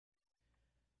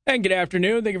And good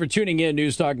afternoon. Thank you for tuning in.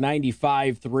 News Talk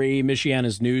 95.3,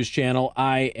 Michiana's news channel.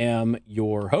 I am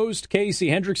your host, Casey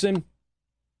Hendrickson.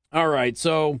 All right,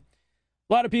 so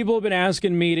a lot of people have been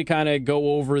asking me to kind of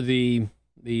go over the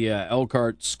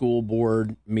Elkhart school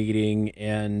board meeting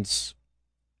and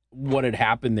what had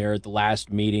happened there at the last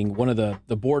meeting. One of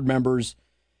the board members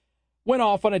went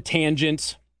off on a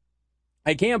tangent.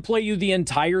 I can't play you the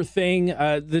entire thing.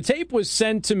 The tape was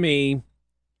sent to me.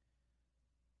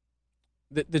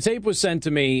 The tape was sent to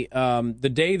me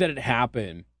the day that it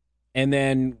happened, and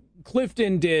then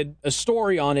Clifton did a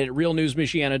story on it at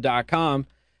realnewsmichiana.com,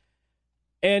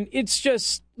 and it's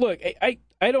just, look, I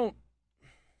don't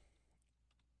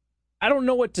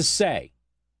know what to say.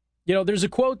 You know, there's a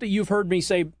quote that you've heard me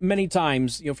say many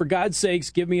times, you know, for God's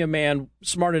sakes, give me a man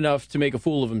smart enough to make a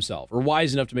fool of himself, or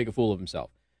wise enough to make a fool of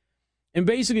himself. And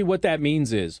basically what that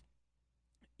means is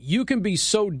you can be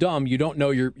so dumb you don't know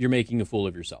you're making a fool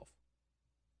of yourself.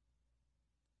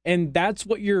 And that's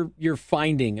what you're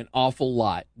finding an awful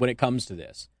lot when it comes to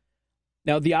this.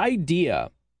 Now, the idea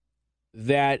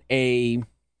that a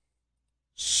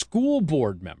school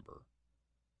board member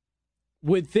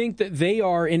would think that they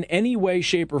are in any way,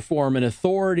 shape, or form an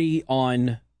authority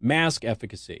on mask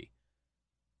efficacy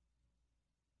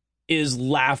is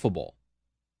laughable.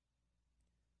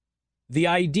 The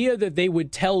idea that they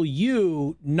would tell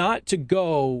you not to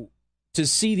go to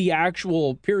see the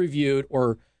actual peer-reviewed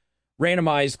or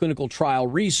randomized clinical trial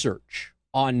research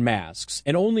on masks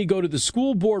and only go to the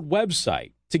school board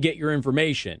website to get your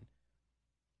information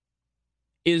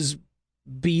is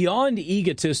beyond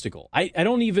egotistical. I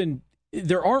don't even,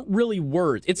 there aren't really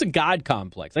words. It's a God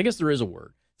complex. I guess there is a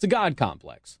word. It's a God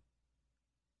complex.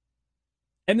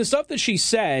 And the stuff that she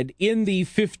said in the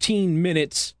 15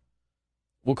 minutes,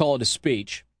 we'll call it a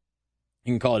speech.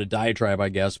 You can call it a diatribe, I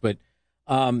guess, but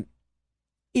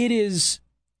it is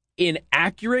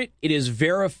inaccurate. It is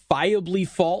verifiably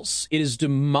false. It is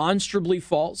demonstrably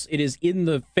false. It is in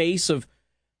the face of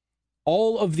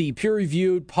all of the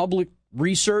peer-reviewed public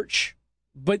research,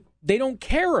 but they don't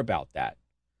care about that.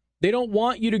 They don't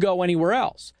want you to go anywhere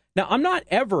else. Now, I'm not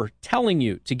ever telling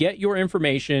you to get your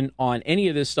information on any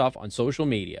of this stuff on social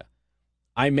media.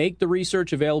 I make the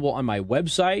research available on my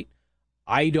website.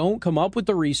 I don't come up with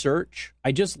the research.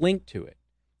 I just link to it.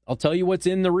 I'll tell you what's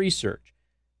in the research.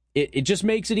 It just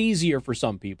makes it easier for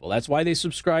some people. That's why they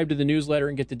subscribe to the newsletter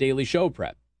and get the daily show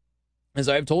prep. As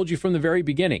I've told you from the very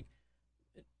beginning,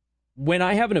 when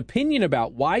I have an opinion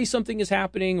about why something is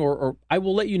happening, or I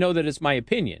will let you know that it's my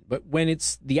opinion. But when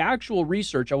it's the actual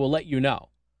research, I will let you know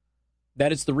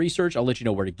that it's the research. I'll let you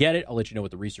know where to get it. I'll let you know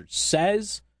what the research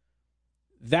says.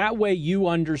 That way you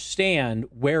understand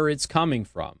where it's coming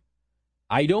from.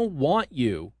 I don't want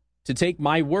you to take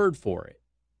my word for it.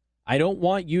 I don't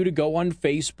want you to go on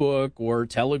Facebook or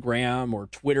Telegram or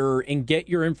Twitter and get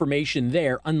your information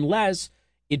there unless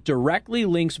it directly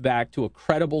links back to a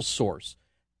credible source.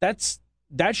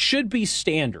 That should be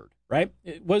standard, right?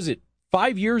 Was it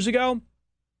 5 years ago?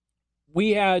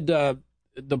 We had the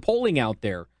polling out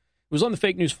there. It was on the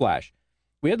Fake News Flash.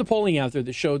 We had the polling out there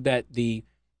that showed that the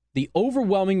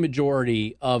overwhelming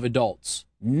majority of adults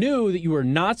knew that you were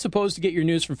not supposed to get your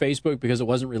news from Facebook because it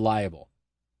wasn't reliable,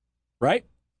 right?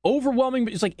 Overwhelming,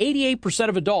 it's like 88%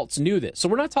 of adults knew this. So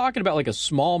we're not talking about like a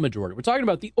small majority. We're talking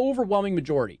about the overwhelming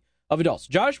majority of adults.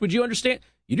 Josh, would you understand?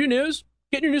 You do news?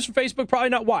 Getting your news from Facebook, probably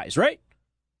not wise, right?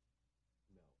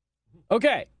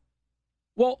 Okay.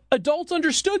 Well, adults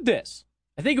understood this.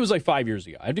 I think it was like 5 years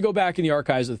ago. I have to go back in the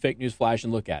archives of the Fake News Flash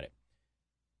and look at it.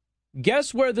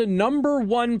 Guess where the number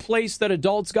one place that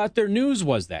adults got their news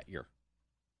was that year?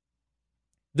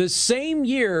 The same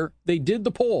year they did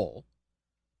the poll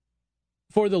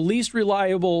for the least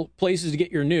reliable places to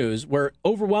get your news, where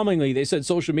overwhelmingly they said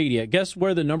social media. Guess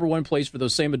where the number one place for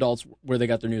those same adults where they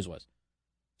got their news was?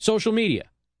 Social media.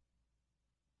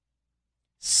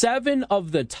 7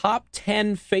 of the top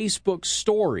 10 Facebook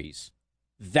stories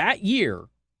that year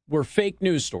were fake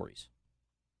news stories.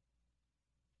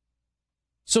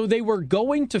 So they were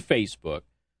going to Facebook,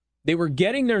 they were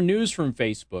getting their news from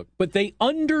Facebook, but they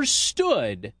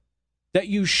understood that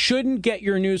you shouldn't get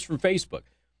your news from Facebook.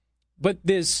 But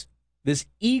this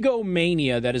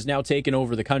egomania that has now taken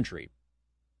over the country,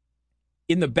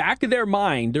 in the back of their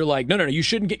mind, they're like, no, you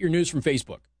shouldn't get your news from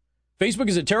Facebook. Facebook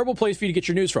is a terrible place for you to get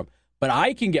your news from. But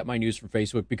I can get my news from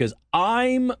Facebook because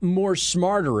I'm more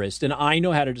smarterist and I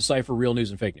know how to decipher real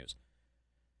news and fake news.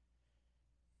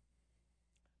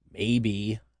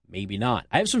 Maybe not.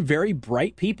 I have some very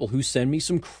bright people who send me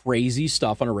some crazy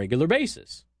stuff on a regular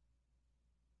basis.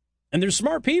 And they're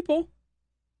smart people.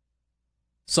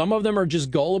 Some of them are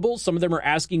just gullible. Some of them are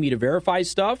asking me to verify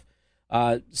stuff.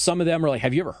 Some of them are like,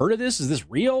 have you ever heard of this? Is this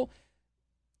real?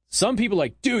 Some people are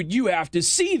like, dude, you have to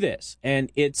see this.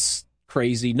 And it's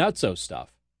crazy nutso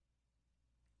stuff.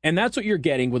 And that's what you're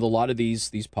getting with a lot of these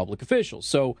public officials.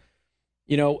 So,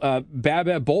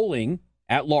 Babette Bowling,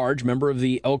 at large, member of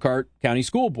the Elkhart County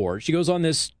School Board, she goes on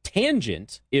this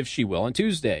tangent, if she will, on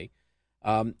Tuesday.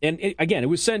 It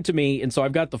was sent to me, and so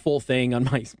I've got the full thing on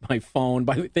my phone.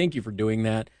 By the way, thank you for doing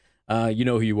that. You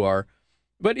know who you are.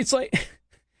 But it's like,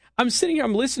 I'm sitting here,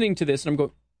 I'm listening to this, and I'm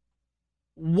going,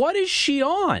 what is she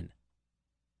on?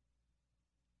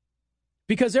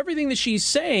 Because everything that she's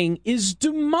saying is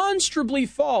demonstrably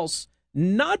false,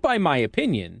 not by my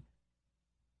opinion,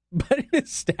 but an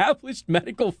established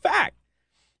medical fact.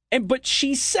 But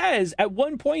she says at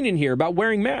one point in here about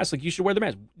wearing masks, like you should wear the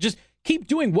mask. Just keep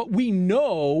doing what we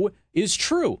know is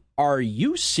true. Are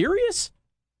you serious?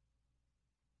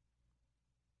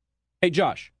 Hey,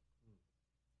 Josh.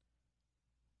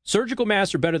 Surgical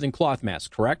masks are better than cloth masks,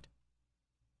 correct?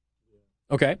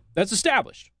 Okay, that's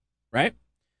established, right?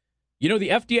 The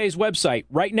FDA's website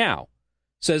right now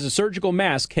says a surgical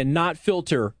mask cannot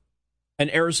filter an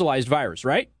aerosolized virus,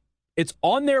 right? It's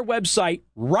on their website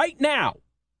right now.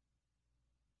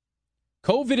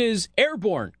 COVID is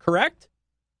airborne, correct?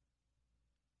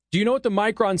 Do you know what the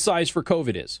micron size for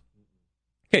COVID is?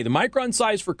 Okay, the micron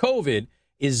size for COVID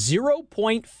is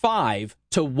 0.5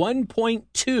 to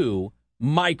 1.2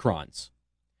 microns.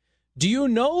 Do you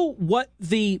know what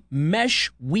the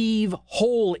mesh weave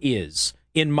hole is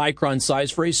in micron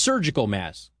size for a surgical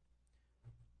mask?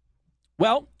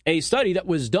 Well, a study that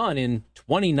was done in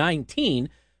 2019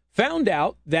 found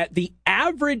out that the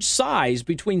average size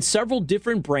between several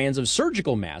different brands of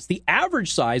surgical masks, the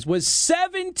average size was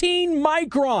 17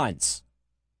 microns.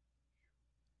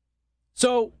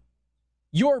 So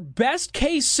your best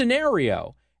case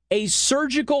scenario, a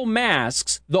surgical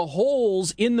mask, the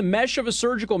holes in the mesh of a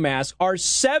surgical mask are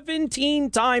 17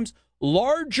 times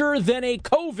larger than a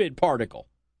COVID particle.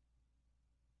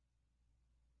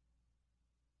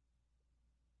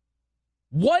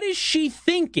 What is she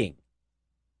thinking?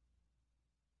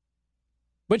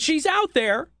 But she's out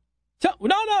there.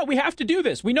 No, we have to do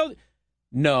this. We know.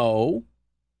 No,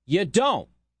 you don't.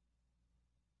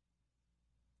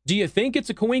 Do you think it's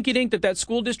a coinkydink that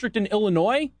school district in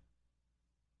Illinois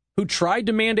who tried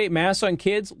to mandate masks on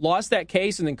kids lost that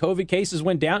case and then COVID cases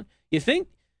went down? You think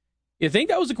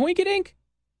that was a coinkydink?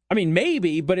 I mean,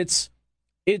 maybe, but it's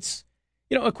a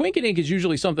coinkydink is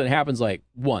usually something that happens like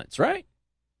once, right?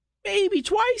 Maybe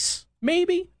twice,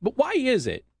 maybe. But why is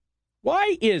it?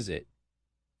 Why is it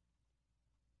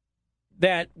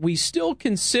that we still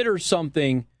consider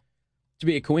something to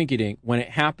be a coinkydink when it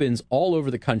happens all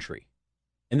over the country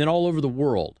and then all over the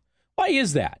world? Why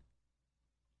is that?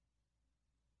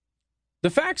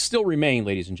 The facts still remain,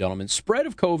 ladies and gentlemen. Spread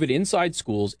of COVID inside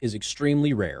schools is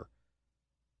extremely rare.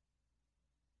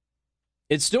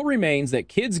 It still remains that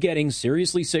kids getting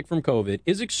seriously sick from COVID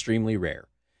is extremely rare.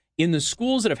 In the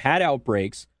schools that have had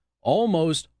outbreaks,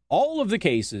 almost all of the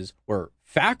cases were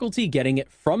faculty getting it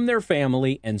from their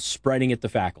family and spreading it to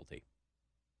faculty.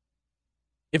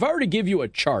 If I were to give you a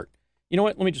chart, you know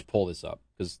what? Let me just pull this up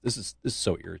because this is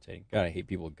so irritating. God, I hate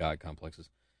people with God complexes.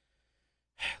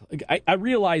 I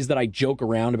realize that I joke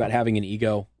around about having an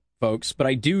ego, folks, but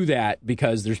I do that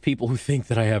because there's people who think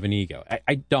that I have an ego.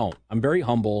 I don't. I'm very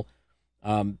humble.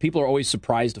 People are always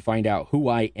surprised to find out who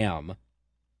I am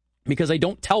because I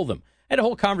don't tell them. I had a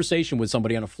whole conversation with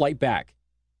somebody on a flight back.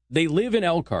 They live in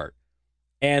Elkhart.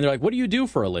 And they're like, what do you do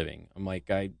for a living? I'm like,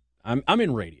 I'm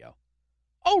in radio.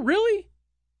 Oh, really?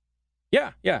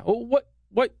 Yeah. Well,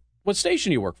 what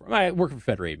station do you work for? I work for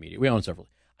Federated Media. We own several.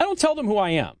 I don't tell them who I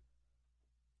am.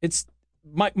 It's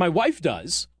my wife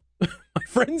does. My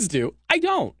friends do. I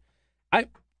don't.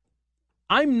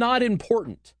 I'm not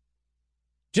important.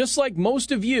 Just like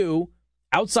most of you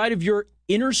outside of your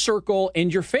inner circle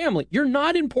and your family, you're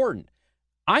not important.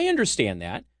 I understand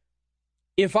that.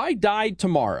 If I died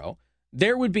tomorrow,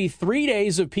 there would be 3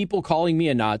 days of people calling me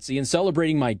a Nazi and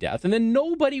celebrating my death, and then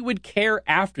nobody would care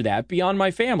after that beyond my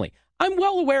family. I'm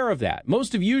well aware of that.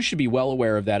 Most of you should be well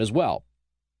aware of that as well.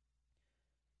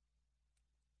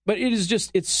 But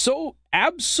it's so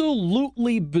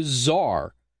absolutely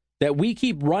bizarre that we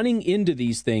keep running into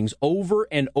these things over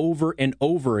and over and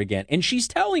over again. And she's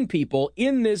telling people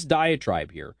in this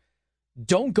diatribe here,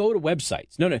 don't go to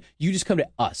websites. No, you just come to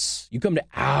us. You come to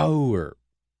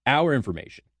our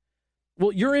information.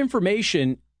 Well, your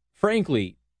information,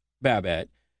 frankly, Babette,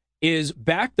 is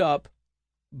backed up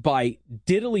by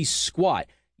diddly squat.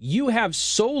 You have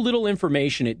so little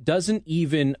information, it doesn't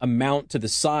even amount to the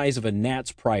size of a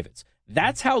gnat's privates.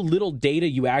 That's how little data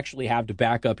you actually have to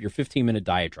back up your 15-minute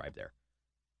diatribe there.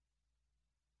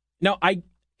 Now,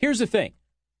 here's the thing.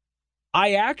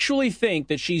 I actually think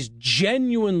that she's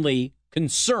genuinely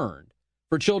concerned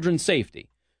for children's safety.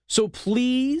 So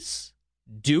please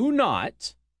do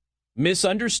not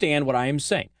misunderstand what I am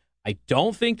saying. I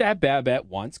don't think that Babette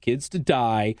wants kids to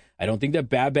die. I don't think that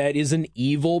Babette is an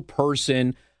evil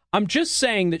person. I'm just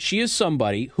saying that she is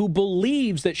somebody who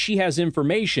believes that she has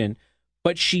information,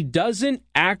 but she doesn't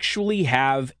actually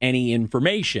have any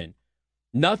information.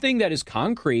 Nothing that is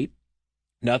concrete,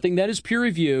 nothing that is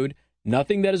peer-reviewed,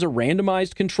 nothing that is a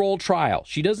randomized controlled trial.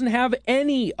 She doesn't have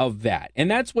any of that. And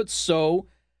that's what's so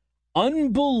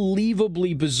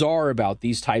unbelievably bizarre about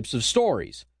these types of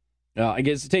stories. I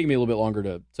guess it's taking me a little bit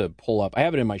longer to pull up. I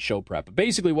have it in my show prep. But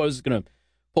basically what I was going to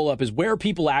pull up is where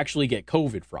people actually get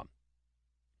COVID from.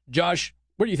 Josh,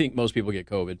 where do you think most people get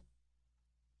COVID?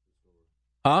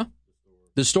 Huh?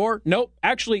 The store? Nope.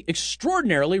 Actually,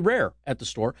 extraordinarily rare at the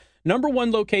store. Number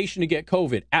one location to get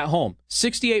COVID, at home.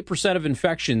 68% of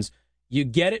infections, you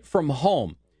get it from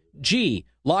home. Gee,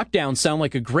 lockdowns sound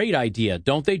like a great idea,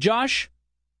 don't they, Josh?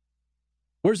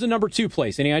 Where's the number two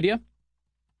place? Any idea?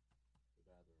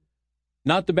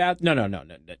 Not the bath. No.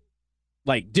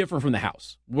 Like different from the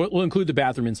house. We'll include the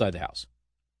bathroom inside the house.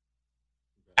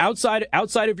 Outside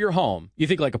of your home, you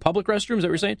think like a public restroom? Is that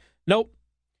what you're saying? Nope.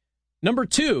 Number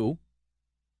two,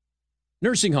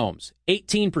 nursing homes,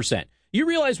 18%. You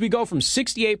realize we go from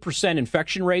 68%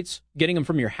 infection rates, getting them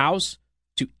from your house,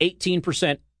 to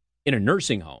 18% in a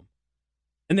nursing home.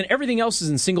 And then everything else is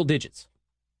in single digits.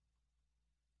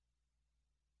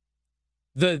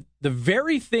 The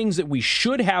very things that we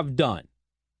should have done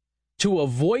to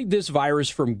avoid this virus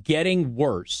from getting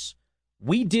worse,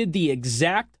 we did the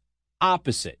exact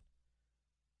opposite.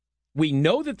 We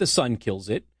know that the sun kills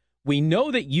it. We know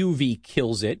that UV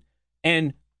kills it.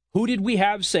 And who did we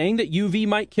have saying that UV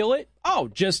might kill it? Oh,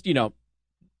 just,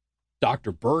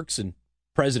 Dr. Birx and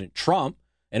President Trump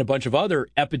and a bunch of other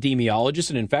epidemiologists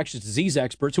and infectious disease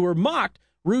experts who are mocked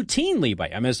routinely by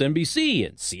MSNBC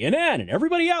and CNN and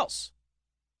everybody else.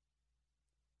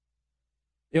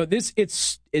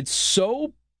 It's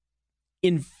so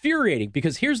infuriating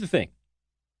because here's the thing.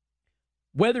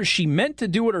 Whether she meant to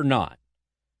do it or not,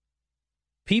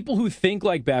 people who think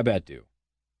like Babette do,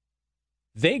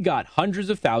 they got hundreds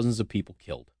of thousands of people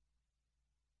killed.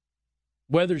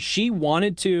 Whether she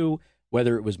wanted to,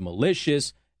 whether it was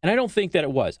malicious, and I don't think that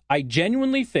it was. I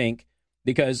genuinely think,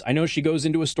 because I know she goes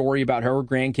into a story about how her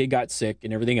grandkid got sick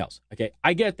and everything else. Okay,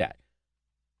 I get that.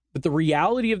 But the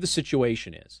reality of the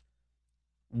situation is,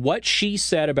 what she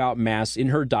said about masks in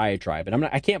her diatribe, and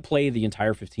I can't play the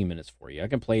entire 15 minutes for you. I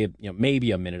can play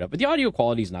maybe a minute of it, but the audio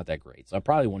quality is not that great, so I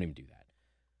probably won't even do that.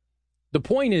 The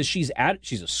point is, she's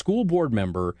a school board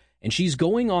member, and she's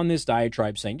going on this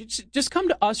diatribe saying, just come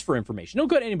to us for information. Don't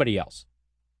go to anybody else.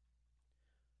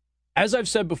 As I've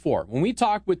said before, when we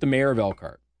talked with the mayor of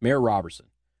Elkhart, Mayor Robertson,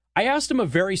 I asked him a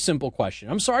very simple question.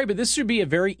 I'm sorry, but this should be a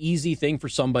very easy thing for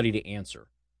somebody to answer.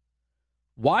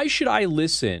 Why should I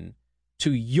listen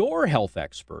to your health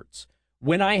experts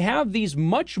when I have these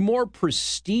much more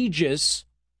prestigious,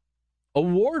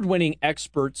 award-winning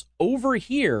experts over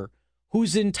here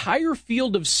whose entire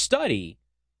field of study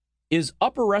is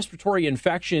upper respiratory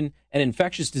infection and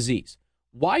infectious disease?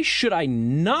 Why should I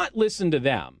not listen to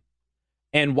them?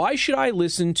 And why should I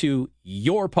listen to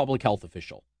your public health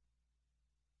official?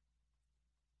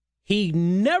 He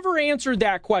never answered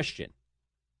that question.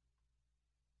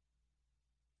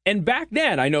 And back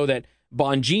then, I know that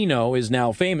Bongino is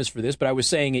now famous for this, but I was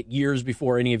saying it years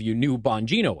before any of you knew who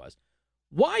Bongino was.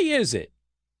 Why is it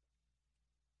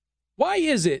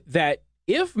that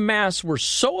if masks were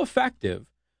so effective,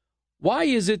 why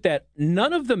is it that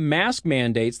none of the mask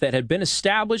mandates that had been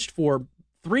established for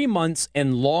 3 months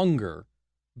and longer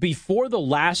before the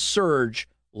last surge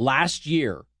last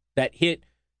year that hit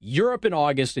Europe in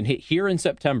August and hit here in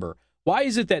September, why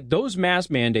is it that those mask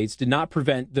mandates did not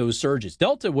prevent those surges?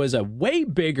 Delta was a way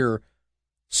bigger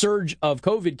surge of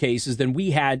COVID cases than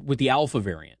we had with the Alpha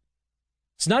variant.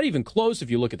 It's not even close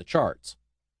if you look at the charts.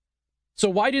 So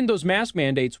why didn't those mask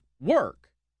mandates work?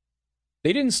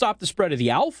 They didn't stop the spread of the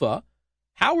Alpha.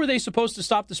 How were they supposed to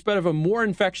stop the spread of a more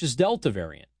infectious Delta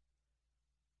variant?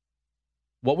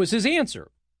 What was his answer?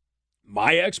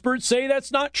 My experts say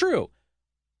that's not true.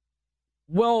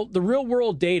 Well, the real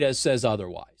world data says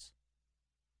otherwise.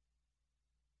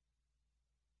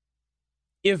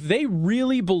 If they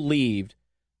really believed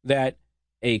that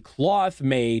a cloth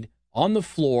made on the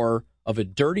floor of a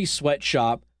dirty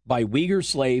sweatshop by Uyghur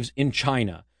slaves in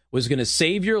China was going to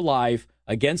save your life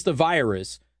against a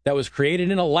virus that was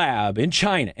created in a lab in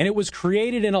China, and it was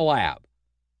created in a lab,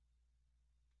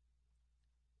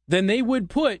 then they would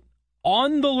put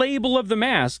on the label of the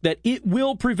mask that it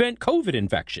will prevent COVID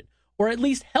infection, or at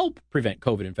least help prevent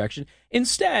COVID infection.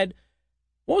 Instead,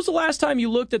 when was the last time you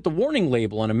looked at the warning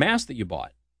label on a mask that you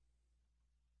bought?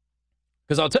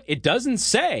 Because it doesn't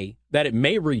say that it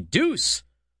may reduce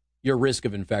your risk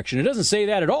of infection. It doesn't say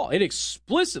that at all. It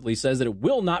explicitly says that it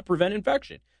will not prevent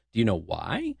infection. Do you know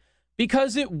why?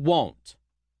 Because it won't.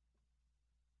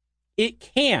 It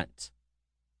can't.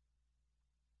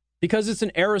 Because it's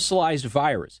an aerosolized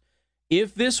virus.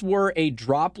 If this were a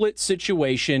droplet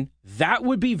situation, that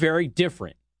would be very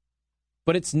different.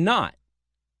 But it's not.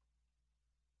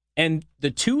 And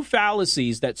the two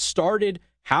fallacies that started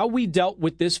how we dealt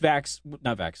with this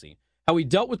how we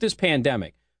dealt with this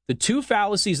pandemic, the two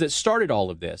fallacies that started all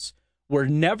of this were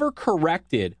never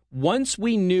corrected once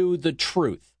we knew the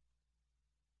truth.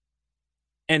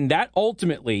 And that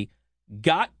ultimately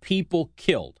got people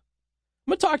killed.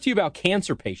 I'm going to talk to you about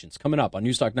cancer patients coming up on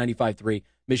Newstalk 95.3,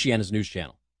 Michiana's news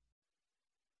channel.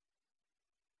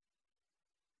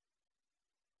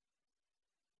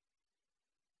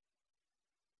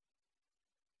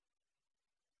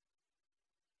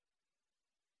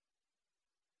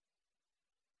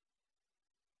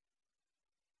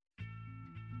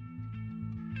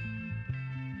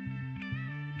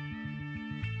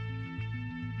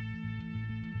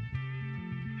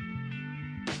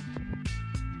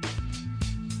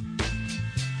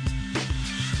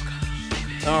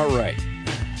 All right.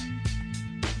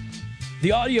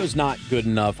 The audio's not good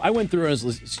enough. I went through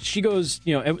and she goes,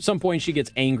 at some point she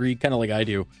gets angry, kind of like I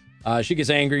do. She gets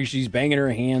angry. She's banging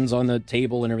her hands on the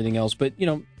table and everything else. But,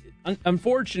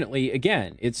 unfortunately,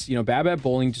 again, it's, Babette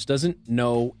Bowling just doesn't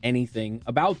know anything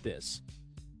about this.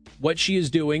 What she is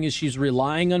doing is she's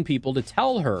relying on people to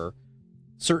tell her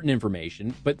certain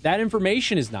information, but that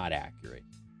information is not accurate.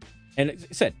 And as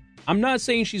I said, I'm not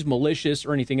saying she's malicious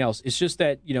or anything else. It's just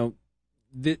that,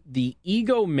 the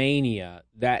egomania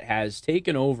that has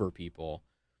taken over people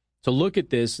to look at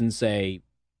this and say,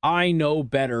 I know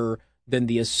better than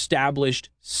the established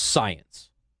science.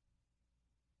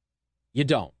 You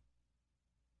don't.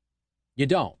 You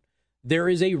don't. There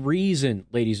is a reason,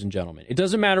 ladies and gentlemen. It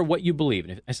doesn't matter what you believe.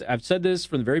 And I've said this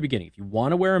from the very beginning. If you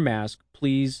want to wear a mask,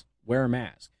 please wear a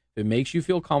mask. If it makes you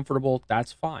feel comfortable,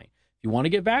 that's fine. If you want to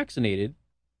get vaccinated,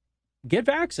 get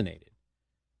vaccinated.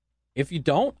 If you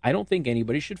don't, I don't think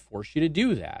anybody should force you to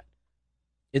do that.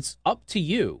 It's up to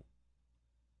you.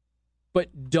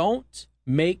 But don't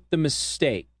make the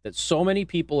mistake that so many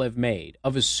people have made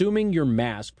of assuming your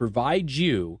mask provides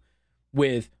you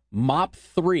with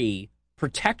MOP3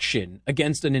 protection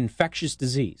against an infectious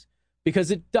disease,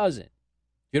 because it doesn't.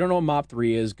 If you don't know what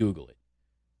MOP3 is, Google it.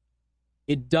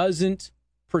 It doesn't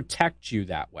protect you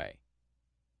that way.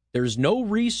 There's no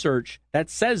research that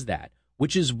says that,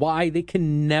 which is why they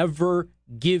can never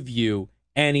give you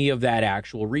any of that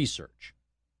actual research.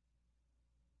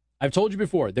 I've told you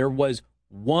before, there was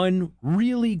one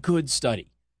really good study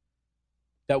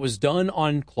that was done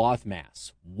on cloth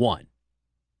masks. One.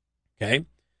 Okay?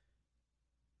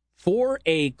 For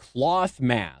a cloth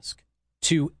mask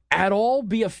to at all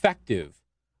be effective,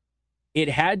 it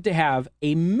had to have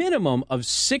a minimum of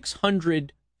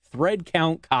 600 thread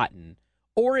count cotton,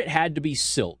 or it had to be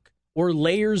silk, or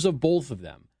layers of both of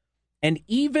them. And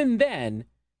even then,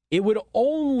 it would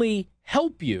only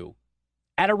help you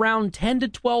at around 10 to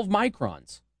 12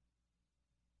 microns,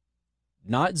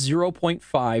 not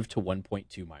 0.5 to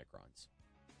 1.2 microns.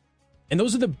 And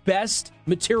those are the best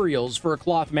materials for a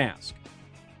cloth mask.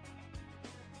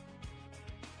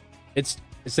 It's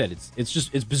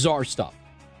bizarre stuff,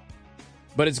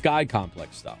 but it's God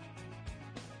complex stuff.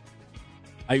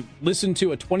 I listened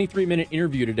to a 23-minute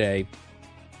interview today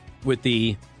with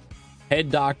the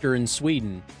head doctor in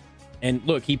Sweden. And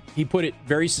look, he put it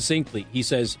very succinctly. He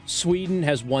says, Sweden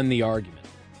has won the argument.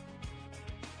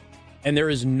 And there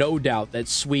is no doubt that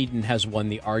Sweden has won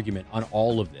the argument on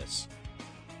all of this.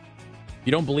 If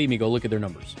you don't believe me, go look at their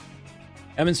numbers.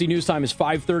 MNC News Time is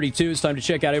 5:32. It's time to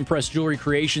check out Impress Jewelry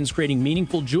Creations, creating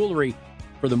meaningful jewelry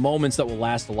for the moments that will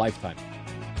last a lifetime.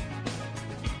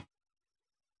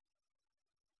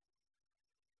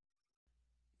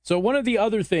 So one of the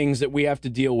other things that we have to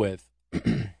deal with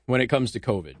when it comes to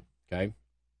COVID, okay,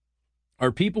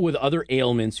 are people with other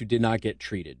ailments who did not get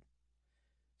treated.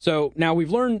 So now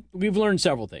we've learned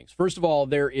several things. First of all,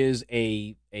 there is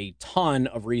a ton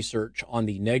of research on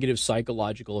the negative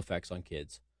psychological effects on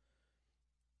kids.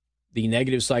 The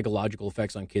negative psychological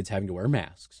effects on kids having to wear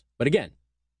masks. But again,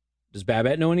 does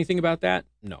Babette know anything about that?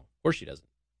 No, of course she doesn't.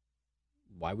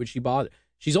 Why would she bother?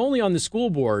 She's only on the school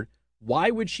board.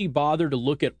 Why would she bother to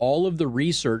look at all of the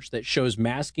research that shows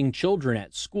masking children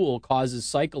at school causes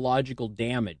psychological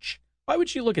damage? Why would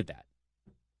she look at that?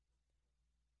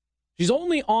 She's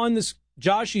only on this,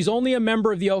 Josh, she's only a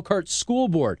member of the Elkhart School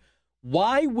Board.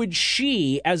 Why would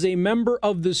she, as a member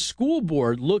of the school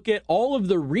board, look at all of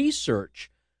the research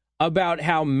about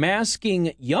how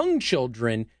masking young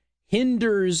children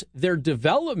hinders their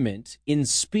development in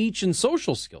speech and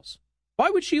social skills? Why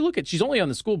would she look at, she's only on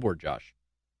the school board, Josh.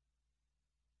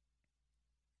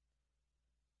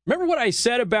 Remember what I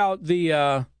said about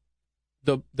the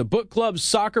book club's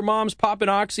soccer moms popping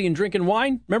oxy and drinking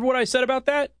wine? Remember what I said about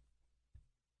that?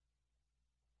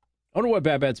 I don't know what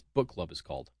Babette's book club is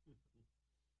called.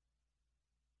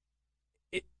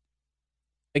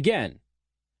 Again,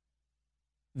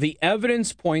 the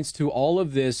evidence points to all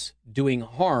of this doing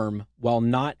harm while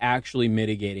not actually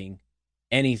mitigating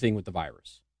anything with the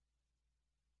virus.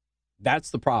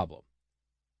 That's the problem.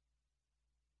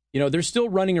 You know, they're still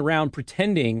running around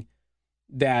pretending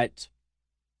that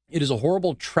it is a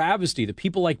horrible travesty that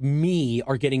people like me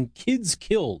are getting kids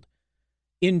killed.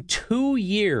 In 2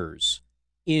 years,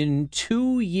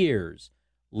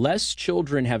 less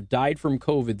children have died from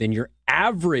COVID than your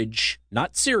average,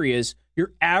 not serious,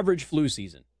 your average flu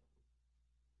season.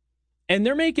 And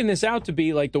they're making this out to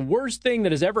be like the worst thing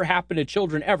that has ever happened to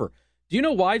children ever. Do you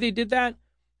know why they did that?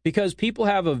 Because people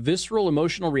have a visceral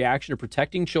emotional reaction to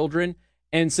protecting children.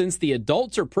 And since the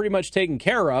adults are pretty much taken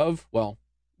care of, well,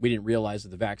 we didn't realize that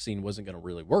the vaccine wasn't going to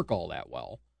really work all that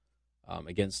well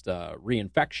against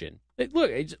reinfection.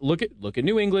 Look at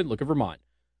New England, look at Vermont.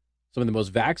 Some of the most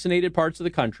vaccinated parts of the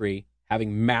country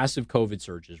having massive COVID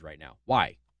surges right now.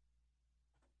 Why?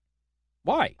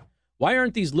 Why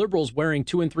aren't these liberals wearing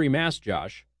 2 and 3 masks,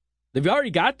 Josh? They've already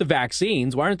got the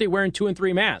vaccines. Why aren't they wearing 2 and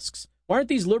 3 masks? Why aren't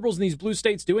these liberals in these blue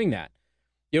states doing that?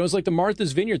 You know, it's like the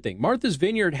Martha's Vineyard thing. Martha's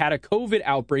Vineyard had a COVID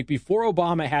outbreak before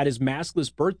Obama had his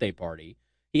maskless birthday party.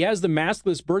 He has the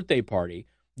maskless birthday party.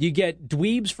 You get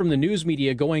dweebs from the news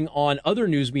media going on other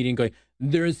news media and going,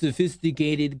 they're a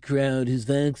sophisticated crowd who's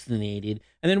vaccinated.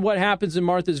 And then what happens in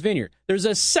Martha's Vineyard? There's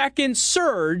a second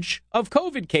surge of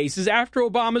COVID cases after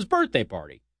Obama's birthday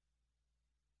party.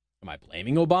 Am I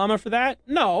blaming Obama for that?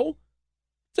 No.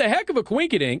 It's a heck of a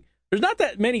coinkydink. There's not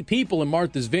that many people in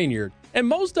Martha's Vineyard, and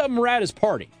most of them were at his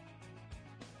party.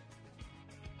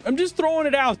 I'm just throwing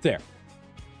it out there.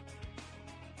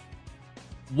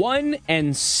 1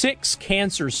 in 6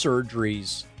 cancer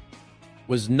surgeries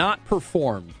was not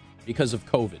performed because of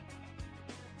COVID.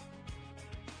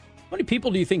 How many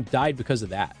people do you think died because of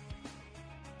that?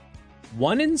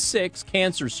 1 in 6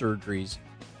 cancer surgeries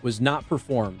was not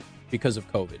performed because of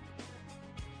COVID.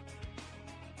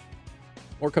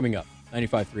 More coming up.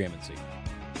 95.3 MNC.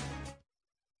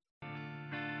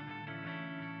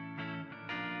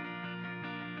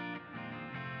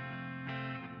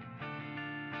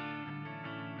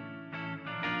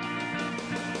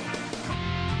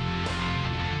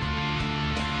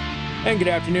 And good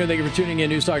afternoon. Thank you for tuning in.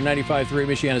 News Talk 95.3,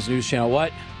 Michiana's news channel.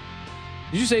 What?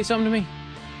 Did you say something to me?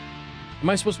 Am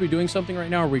I supposed to be doing something right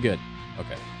now, or are we good?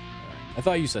 Okay. All right. I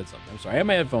thought you said something. I'm sorry. I have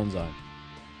my headphones on.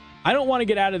 I don't want to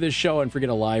get out of this show and forget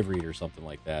a live read or something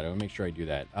like that. I want to make sure I do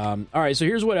that. All right, so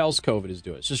here's what else COVID is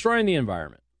doing. It's destroying the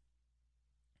environment.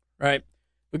 Right?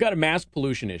 We've got a mass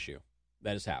pollution issue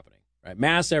that is happening. Right?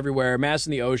 Mass everywhere, mass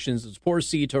in the oceans. There's poor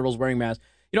sea turtles wearing masks.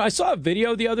 You know, I saw a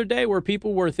video the other day where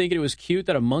people were thinking it was cute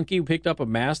that a monkey picked up a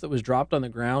mask that was dropped on the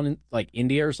ground in, like,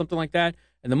 India or something like that.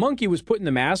 And the monkey was putting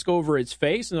the mask over its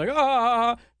face. And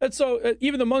like, that's so,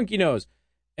 even the monkey knows.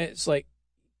 And it's like,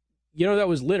 you know, that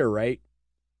was litter, right?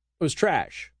 It was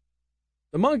trash.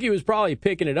 The monkey was probably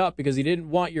picking it up because he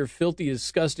didn't want your filthy,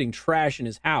 disgusting trash in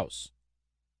his house.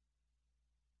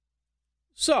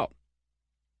 So,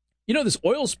 you know, this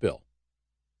oil spill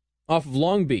off of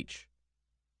Long Beach.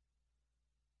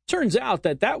 Turns out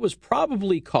that was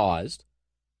probably caused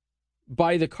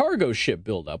by the cargo ship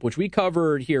buildup, which we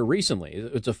covered here recently.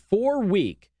 It's a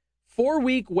 4-week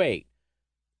wait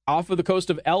off of the coast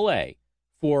of L.A.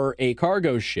 for a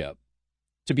cargo ship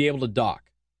to be able to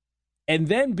dock. And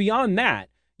then beyond that,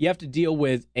 you have to deal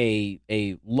with a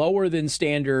lower than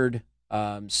standard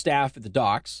staff at the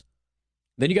docks.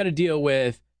 Then you got to deal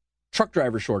with truck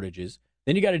driver shortages.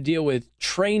 Then you got to deal with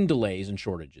train delays and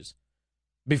shortages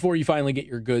before you finally get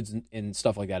your goods and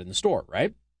stuff like that in the store,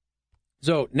 right?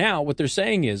 So now what they're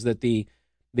saying is that the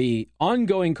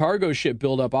ongoing cargo ship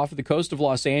buildup off of the coast of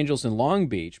Los Angeles and Long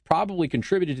Beach probably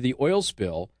contributed to the oil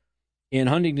spill in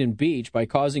Huntington Beach by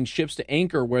causing ships to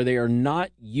anchor where they are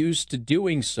not used to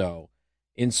doing so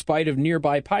in spite of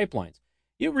nearby pipelines.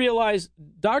 You realize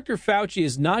Dr. Fauci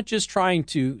is not just trying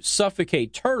to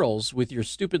suffocate turtles with your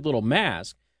stupid little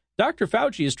mask. Dr.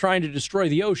 Fauci is trying to destroy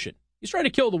the ocean. He's trying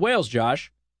to kill the whales,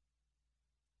 Josh.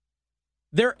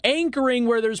 They're anchoring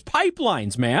where there's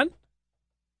pipelines, man.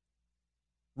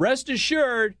 rest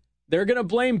assured, they're going to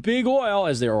blame big oil,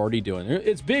 as they're already doing.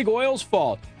 It's big oil's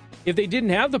fault. If they didn't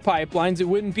have the pipelines, it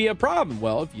wouldn't be a problem.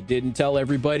 Well, if you didn't tell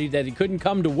everybody that he couldn't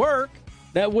come to work,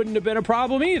 that wouldn't have been a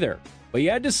problem either. But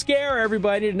you had to scare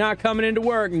everybody to not coming into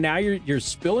work. Now you're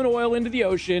spilling oil into the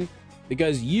ocean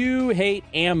because you hate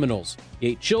aminals. You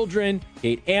hate children, you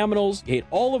hate aminals, you hate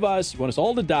all of us. You want us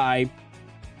all to die,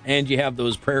 and you have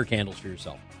those prayer candles for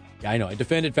yourself. Yeah, I know. I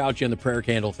defended Fauci on the prayer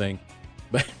candle thing,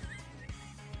 but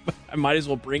I might as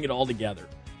well bring it all together.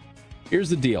 Here's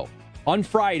the deal. On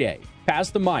Friday,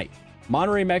 Pass the Mic,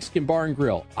 Monterey Mexican Bar and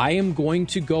Grill, I am going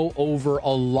to go over a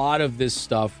lot of this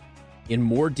stuff in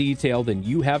more detail than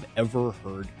you have ever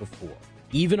heard before,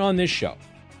 even on this show.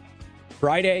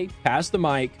 Friday, Pass the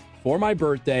Mic, for my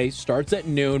birthday, starts at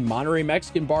noon, Monterey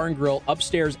Mexican Bar and Grill,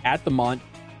 upstairs at the Mont.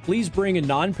 Please bring a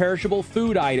non-perishable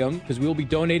food item, because we will be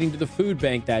donating to the food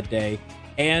bank that day,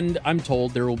 and I'm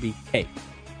told there will be cake.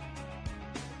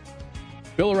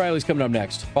 Bill O'Reilly's coming up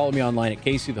next. Follow me online at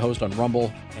Casey, the host on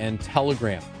Rumble and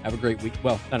Telegram. Have a great week.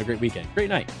 Well, not a great weekend. Great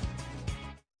night.